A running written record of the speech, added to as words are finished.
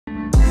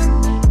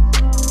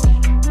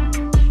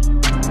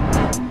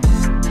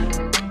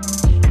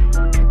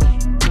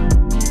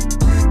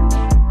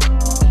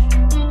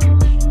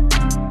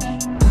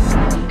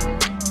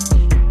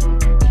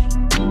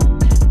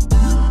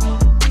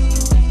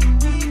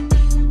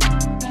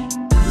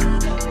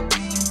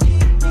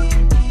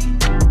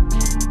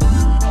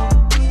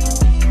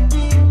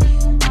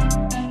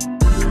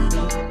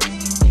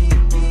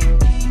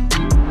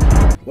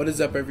is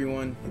up,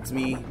 everyone? It's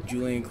me,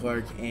 Julian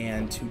Clark,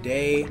 and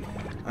today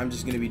I'm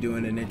just going to be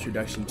doing an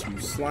introduction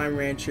to Slime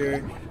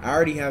Rancher. I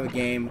already have a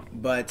game,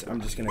 but I'm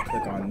just going to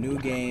click on New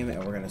Game, and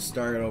we're going to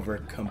start over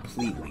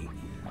completely.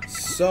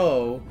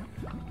 So,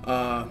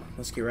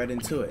 let's get right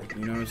into it.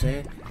 You know what I'm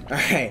saying?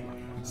 Alright,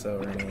 so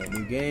we're going to hit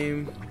New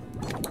Game.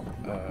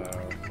 We're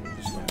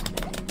just going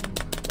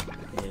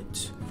to name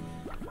it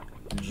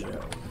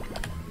Joe.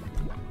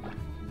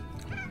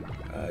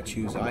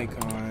 Choose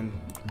icon.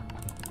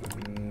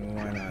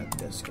 Why not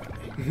this guy?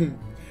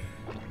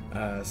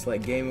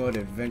 Select game mode,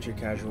 adventure,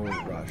 casual,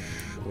 rush.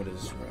 What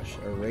is rush?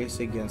 A race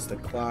against the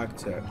clock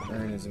to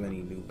earn as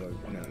many new bugs.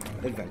 No,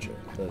 adventure.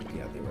 The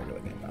regular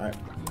game. Alright.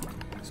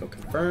 So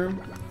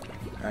confirm.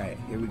 Alright,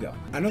 here we go.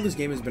 I know this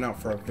game has been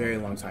out for a very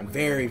long time.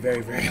 Very,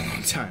 very, very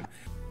long time.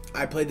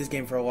 I played this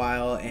game for a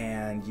while,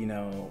 and you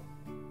know,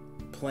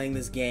 playing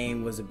this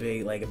game was a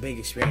big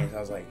experience. I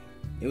was like,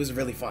 it was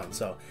really fun.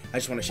 So I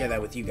just want to share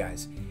that with you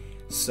guys.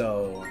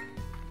 So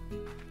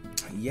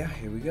yeah,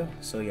 here we go.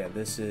 So yeah,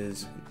 this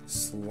is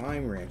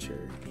Slime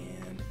Rancher,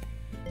 and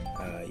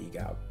you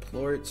got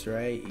plorts,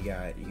 right? You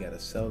gotta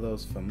sell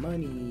those for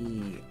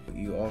money.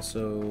 You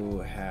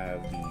also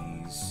have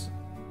these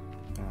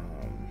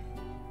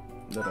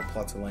little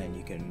plots of land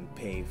you can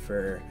pay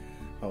for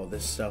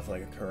this stuff,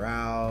 like a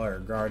corral or a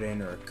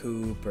garden or a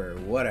coop or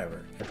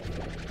whatever.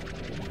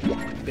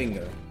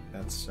 Bingo.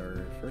 That's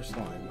our first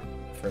slime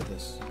for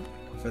this.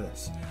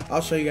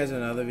 I'll show you guys in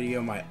another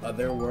video my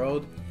other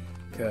world,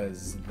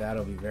 because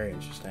that'll be very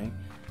interesting.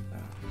 I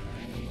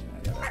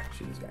gotta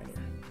shoot this guy in here.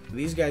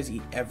 These guys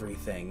eat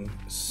everything,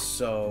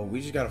 so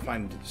we just gotta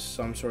find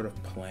some sort of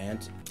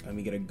plant. Let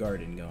me get a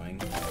garden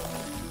going.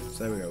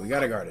 So there we go, we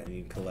got a garden. We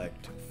need to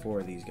collect 4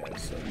 of these guys.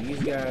 So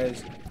these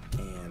guys,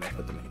 and I'll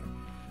put them in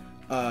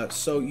here.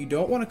 So you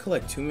don't want to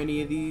collect too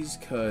many of these,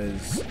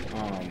 because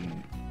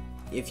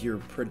if you're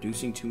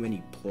producing too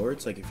many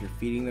plorts, like if you're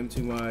feeding them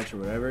too much or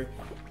whatever,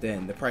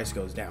 then the price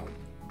goes down.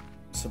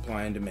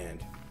 Supply and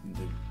demand.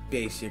 The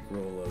basic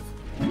rule of,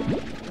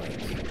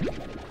 like,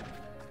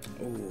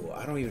 oh,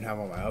 I don't even have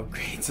all my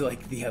upgrades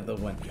like the other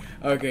one.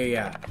 Okay,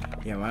 yeah,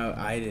 I don't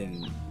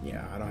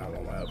have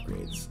all my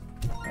upgrades.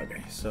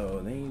 Okay, so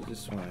then you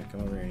just want to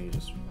come over here and you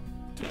just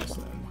toss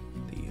them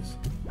these.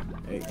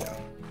 There you go.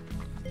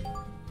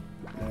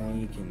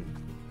 And you can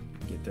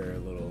get their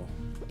little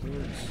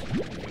doors,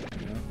 you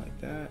know, like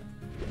that.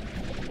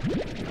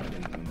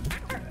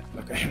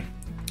 Okay.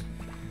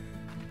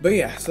 But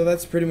yeah, so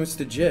that's pretty much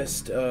the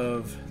gist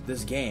of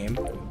this game,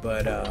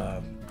 but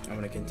I'm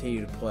going to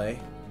continue to play.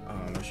 I'm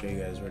going to show you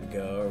guys where to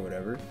go or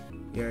whatever.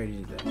 You already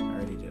did that. I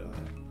already did all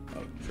that.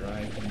 Oh,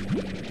 dry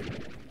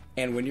heat.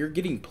 And when you're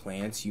getting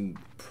plants, you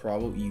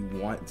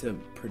want to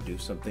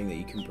produce something that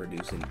you can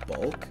produce in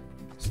bulk,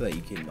 so that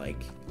you can,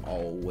 like,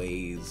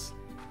 always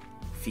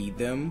feed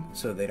them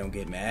so they don't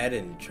get mad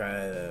and try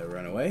to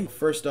run away.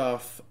 First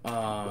off,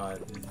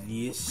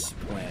 this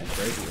plant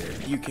right here,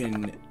 you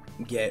can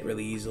get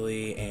really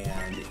easily,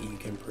 and you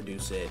can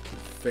produce it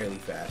fairly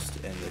fast,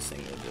 and this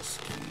thing will just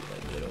keep,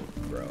 like, it'll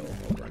grow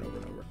over and over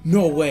and over.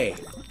 No way!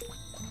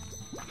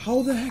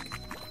 How the heck?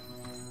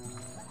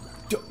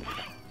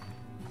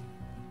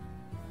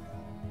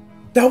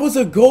 That was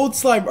a gold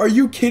slime! Are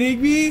you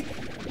kidding me?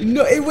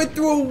 No, it went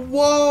through a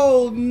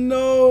wall!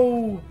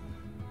 No!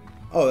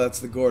 Oh, that's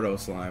the Gordo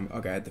slime.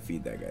 Okay, I had to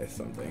feed that guy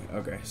something.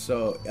 Okay,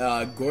 so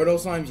Gordo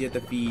slimes you have to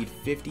feed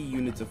 50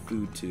 units of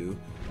food to,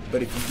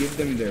 but if you give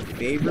them their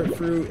favorite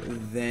fruit,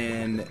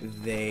 then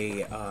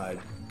they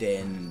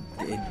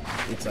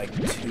it's like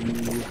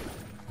 2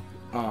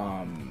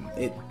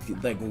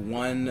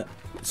 1,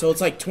 so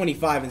it's like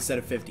 25 instead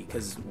of 50,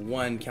 because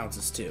 1 counts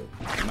as 2.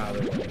 Now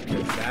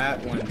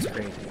that one's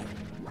crazy.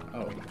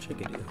 Oh,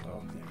 chickadee. Oh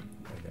man.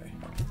 Okay.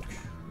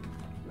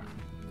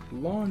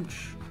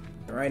 Launch.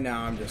 Right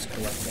now, I'm just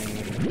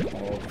collecting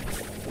all the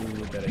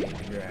food that I need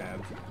to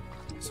grab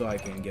so I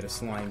can get a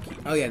slime key.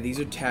 Oh yeah, these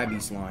are tabby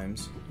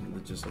slimes.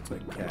 It just looks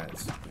like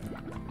cats.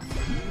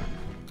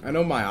 I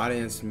know my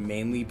audience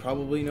mainly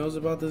probably knows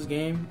about this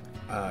game,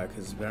 because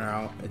it's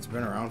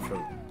been around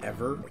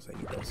forever. I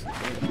need those. No,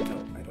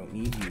 I don't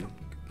need you.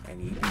 I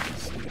need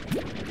these.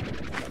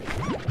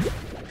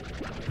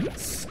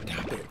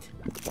 Stop it.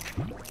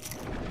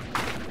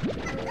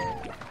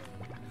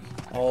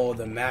 Oh,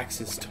 the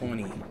max is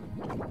 20.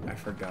 I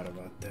forgot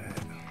about that.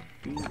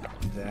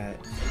 That.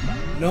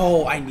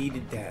 No, I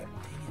needed that. I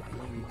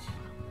needed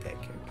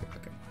that character.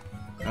 Okay.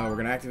 We're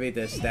gonna activate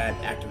this. That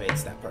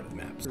activates that part of the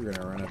map. So we're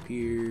gonna run up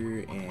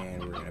here,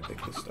 and we're gonna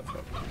pick this stuff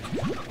up.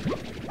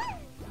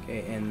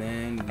 Okay, and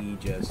then we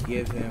just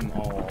give him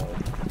all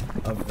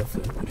of the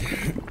food.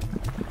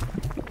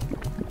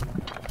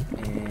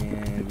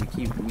 And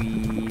we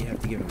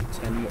have to give him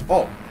 10 more.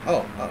 Oh.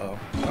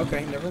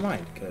 Okay, never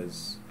mind,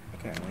 because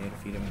okay, I only had to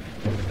feed him.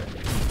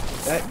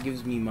 That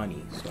gives me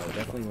money, so I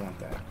definitely want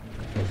that.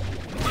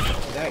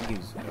 That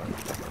gives...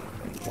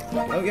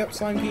 Oh, yep,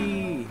 slime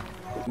key!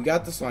 We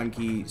got the slime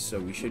key, so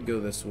we should go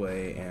this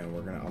way, and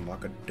we're gonna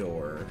unlock a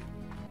door.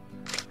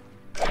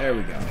 There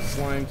we go.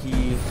 Slime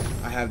key.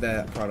 I have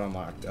that part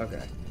unlocked.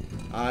 Okay.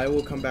 I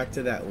will come back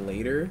to that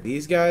later.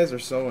 These guys are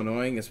so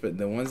annoying, especially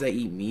the ones that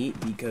eat meat,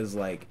 because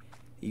like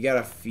you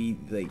gotta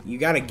feed, like you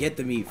gotta get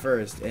the meat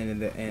first,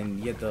 and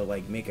you have to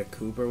like make a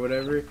coop or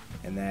whatever,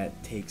 and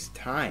that takes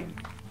time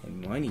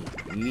and money.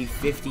 You need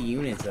 50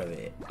 units of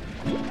it.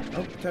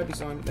 Oh, Tabby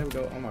slime. There we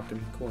go. Unlocked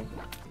him. Cool.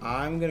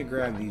 I'm gonna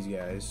grab these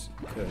guys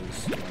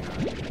because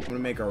I'm gonna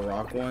make a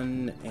rock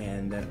one,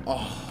 and then oh,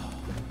 are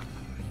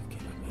you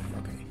kidding me?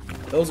 Okay,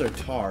 those are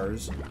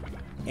tars,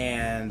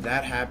 and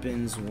that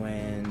happens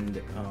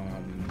when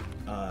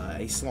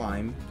a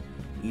slime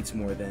eats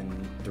more than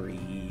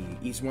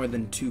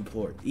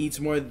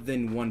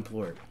one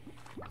plort.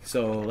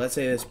 So let's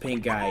say this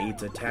pink guy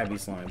eats a tabby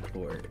slime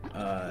plort,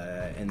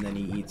 and then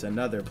he eats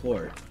another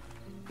plort.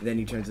 Then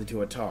he turns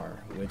into a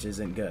tar, which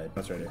isn't good.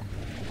 That's right here.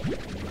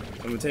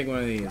 I'm gonna take one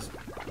of these,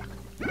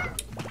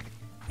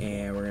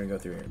 and we're gonna go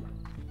through here.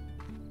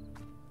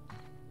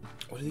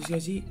 What do these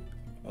guys eat?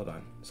 Hold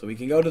on. So we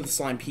can go to the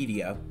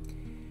Slimepedia,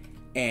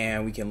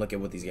 and we can look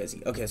at what these guys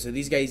eat. Okay, so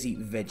these guys eat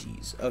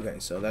veggies. Okay,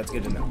 so that's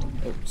good to know.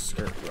 Oh,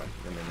 skirt, run.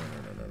 Run.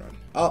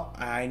 Oh,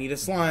 I need a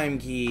slime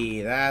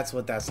key. That's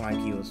what that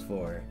slime key was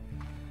for.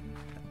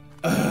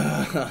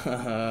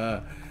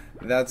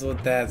 That's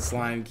what that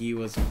slime key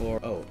was for.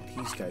 Oh,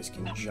 these guys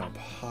can jump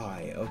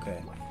high.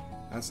 Okay,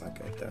 that's not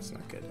good. That's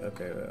not good.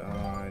 Okay,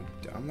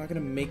 I'm not gonna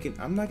make it.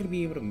 I'm not gonna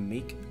be able to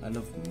make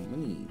enough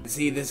money.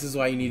 See, this is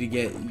why you need to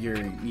get your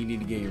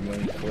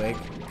money quick,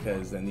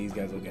 because then these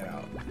guys will get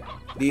out.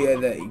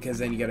 Because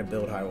then you gotta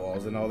build high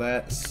walls and all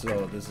that.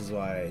 So this is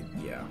why.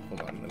 Yeah, hold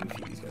on. Let me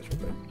feed these guys real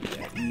quick.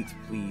 Yeah, eat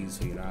please,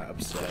 so you're not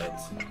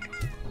upset.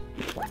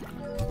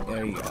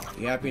 There you go.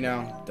 You happy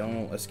now?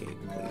 Don't escape,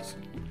 please.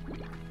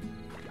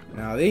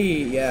 Now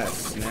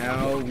yes,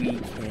 now we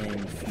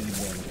can feed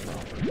them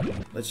properly.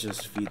 Let's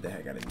just feed the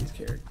heck out of these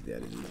guys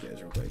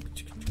real quick.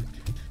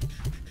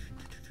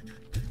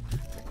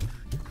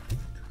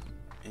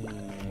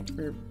 And come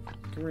here,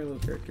 little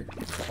character.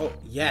 Oh,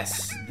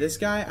 yes, this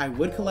guy, I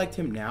would collect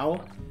him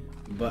now,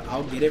 but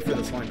I'll get it for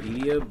the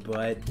Slimepedia,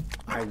 but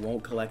I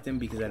won't collect him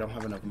because I don't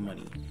have enough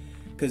money.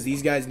 Because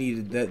these guys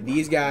do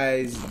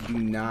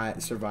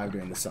not survive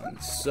during the sun.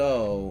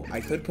 So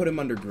I could put him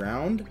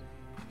underground,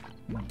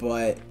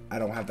 but I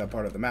don't have that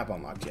part of the map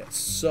unlocked yet.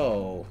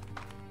 So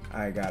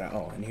I gotta,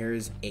 oh, and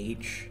here's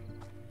H.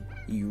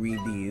 You read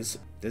these.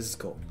 This is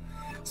cool.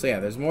 So yeah,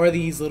 there's more of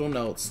these little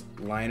notes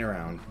lying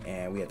around,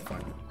 and we have to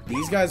find them.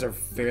 These guys are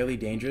fairly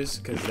dangerous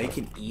because they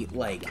can eat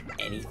like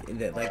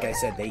anything. Like I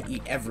said, they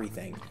eat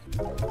everything.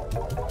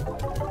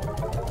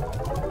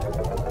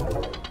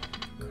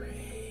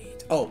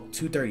 Great. Oh,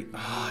 230.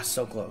 Ah,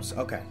 so close.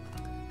 Okay.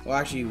 Well,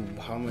 actually,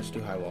 how much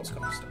do high walls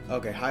cost?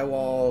 Okay, high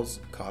walls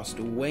cost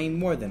way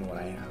more than what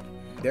I have.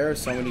 There are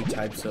so many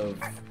types of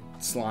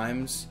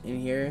slimes in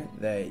here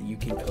that you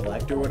can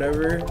collect or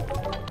whatever.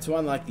 To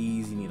unlock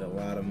these, you need a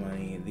lot of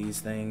money.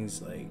 These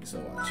things, like, so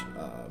watch.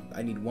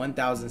 I need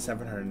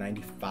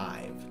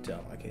 1,795 to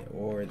unlock it,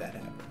 or that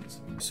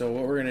happens. So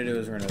what we're gonna do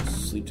is we're gonna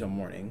sleep till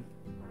morning.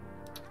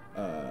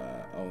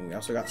 Oh, we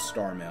also got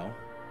star mail.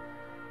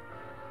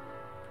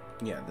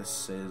 Yeah,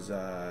 this is,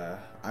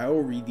 I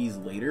will read these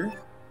later.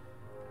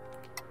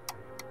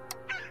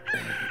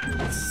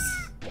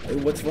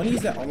 What's funny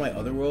is that on my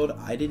other world,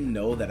 I didn't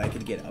know that I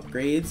could get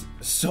upgrades.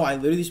 So I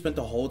literally spent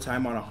the whole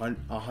time on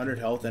 100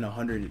 health and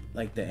 100,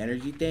 like, the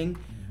energy thing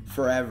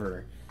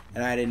forever.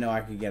 And I didn't know I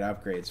could get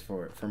upgrades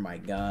for my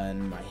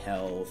gun, my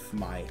health,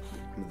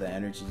 the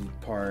energy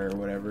part or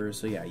whatever.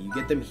 So yeah, you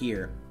get them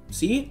here.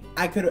 See?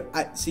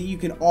 See, you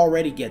can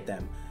already get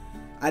them.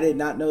 I did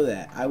not know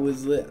that.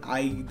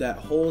 That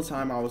whole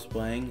time I was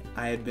playing,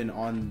 I had been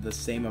on the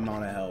same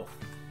amount of health.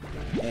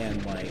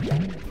 And like,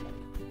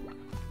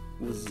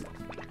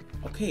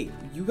 okay,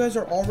 you guys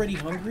are already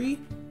hungry?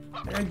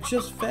 I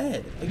just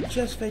fed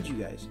you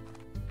guys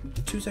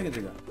 2 seconds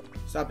ago.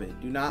 Stop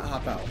it. Do not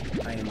hop out.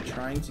 I am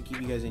trying to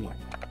keep you guys in here.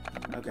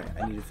 Okay,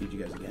 I need to feed you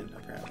guys again,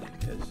 apparently,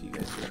 because you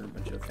guys are a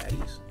bunch of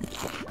fatties.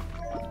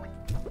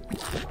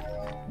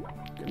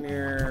 Come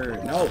here.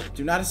 No,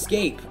 do not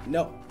escape.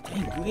 No.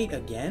 Dang, you ate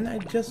again? I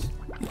just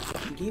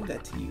gave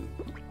that to you.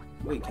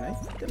 Wait, can I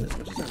feed them as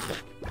much as I can?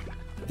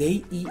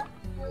 They eat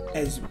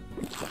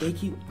they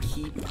keep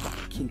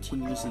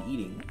continuously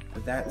eating.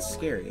 That's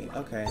scary.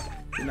 Okay.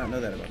 Did not know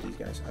that about these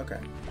guys.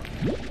 Okay.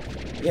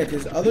 Yeah,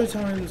 because other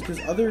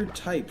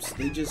types,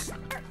 they just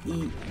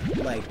eat,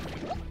 like,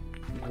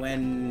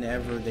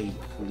 whenever they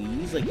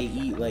please. Like, they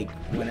eat, like,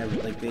 whenever,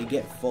 like, they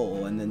get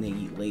full and then they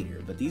eat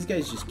later. But these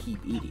guys just keep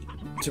eating.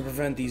 To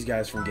prevent these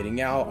guys from getting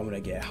out, I'm gonna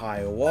get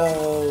high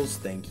walls.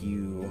 Thank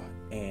you.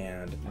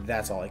 And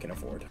that's all I can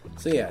afford.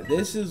 So yeah,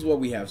 this is what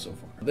we have so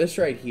far. This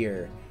right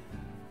here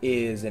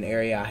is an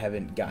area I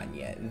haven't gotten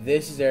yet.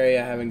 This is an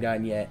area I haven't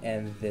gotten yet,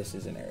 and this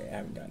is an area I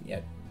haven't gotten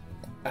yet.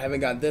 I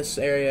haven't got this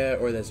area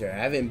or this area. I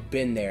haven't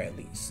been there at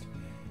least.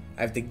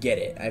 I have to get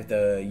it. I have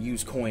to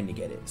use coin to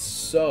get it.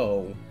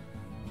 So,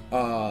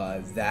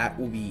 that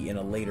will be in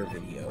a later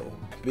video.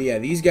 But yeah,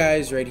 these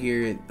guys right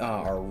here,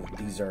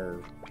 these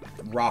are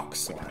rock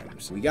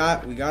slimes. We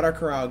got our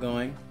corral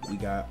going. We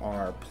got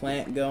our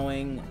plant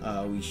going.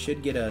 We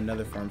should get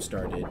another farm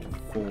started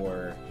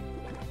for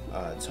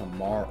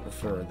tomorrow,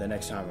 for the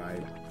next time I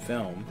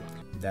film.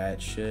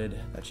 That should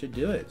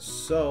do it.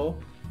 So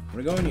I'm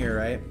gonna go in here,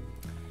 right?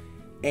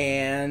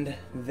 And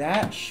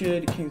that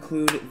should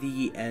conclude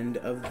the end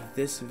of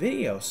this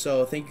video.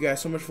 So thank you guys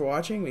so much for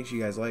watching. Make sure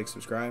you guys like,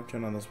 subscribe,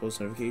 turn on those post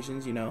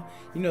notifications. You know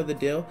the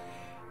deal.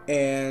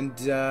 And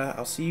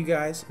I'll see you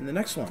guys in the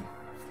next one.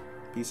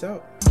 Peace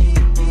out.